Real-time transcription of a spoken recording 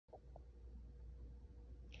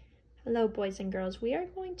Hello, boys and girls. We are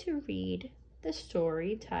going to read the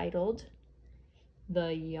story titled,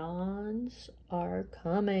 The Yawns Are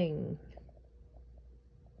Coming.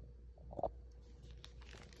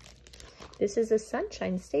 This is a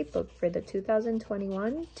Sunshine State book for the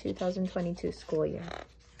 2021-2022 school year.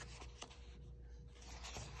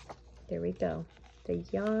 There we go. The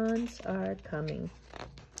yawns are coming.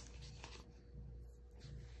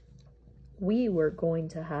 We were going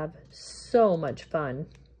to have so much fun.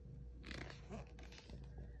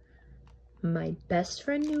 My best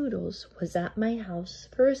friend Noodles was at my house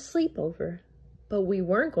for a sleepover, but we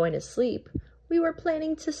weren't going to sleep. We were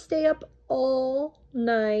planning to stay up all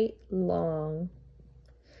night long.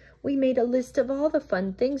 We made a list of all the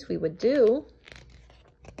fun things we would do.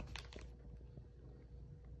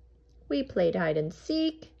 We played hide and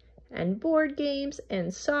seek and board games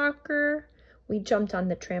and soccer. We jumped on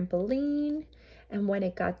the trampoline, and when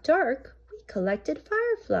it got dark, we collected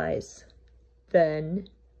fireflies. Then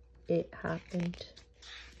it happened.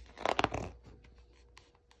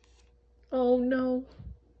 Oh no.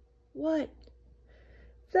 What?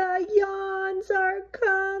 The yawns are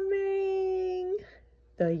coming.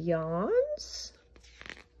 The yawns?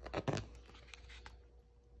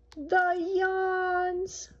 The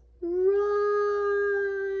yawns. Run.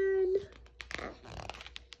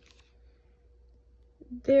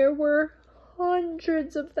 There were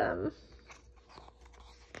hundreds of them.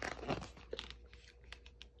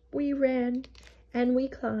 We ran and we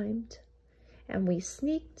climbed and we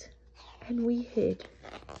sneaked and we hid.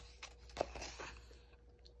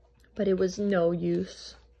 But it was no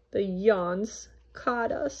use. The yawns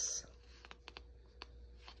caught us.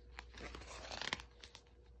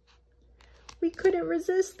 We couldn't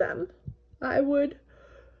resist them. I would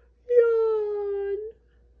yawn.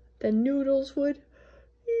 Then Noodles would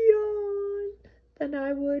yawn. Then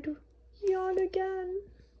I would yawn again.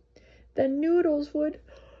 Then Noodles would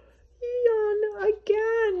yawn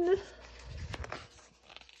again.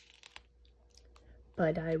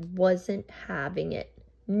 But I wasn't having it.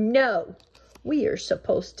 No, we are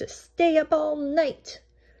supposed to stay up all night.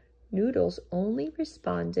 Noodles only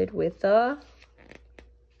responded with a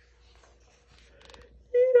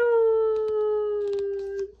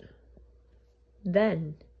yawn.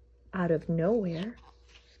 Then, out of nowhere,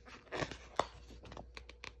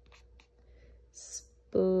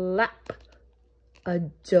 splap! A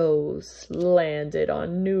dose landed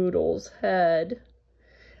on Noodles' head.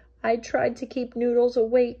 I tried to keep Noodles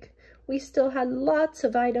awake. We still had lots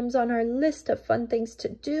of items on our list of fun things to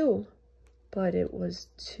do. But it was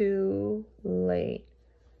too late.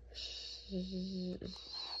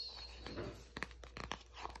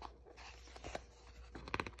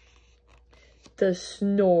 The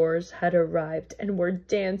snores had arrived and were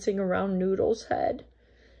dancing around Noodles' head.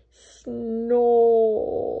 Snore.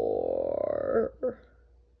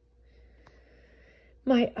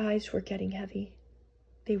 My eyes were getting heavy.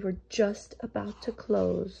 They were just about to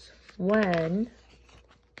close when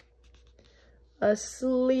a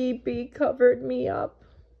sleepy covered me up.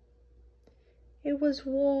 It was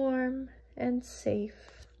warm and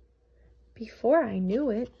safe. Before I knew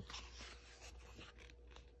it,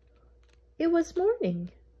 it was morning.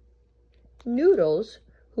 Noodles,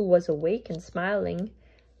 who was awake and smiling,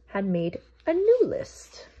 had made a new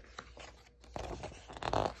list.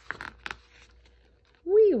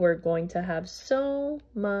 We were going to have so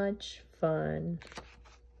much fun.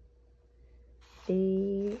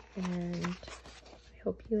 The end. I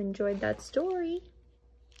hope you enjoyed that story.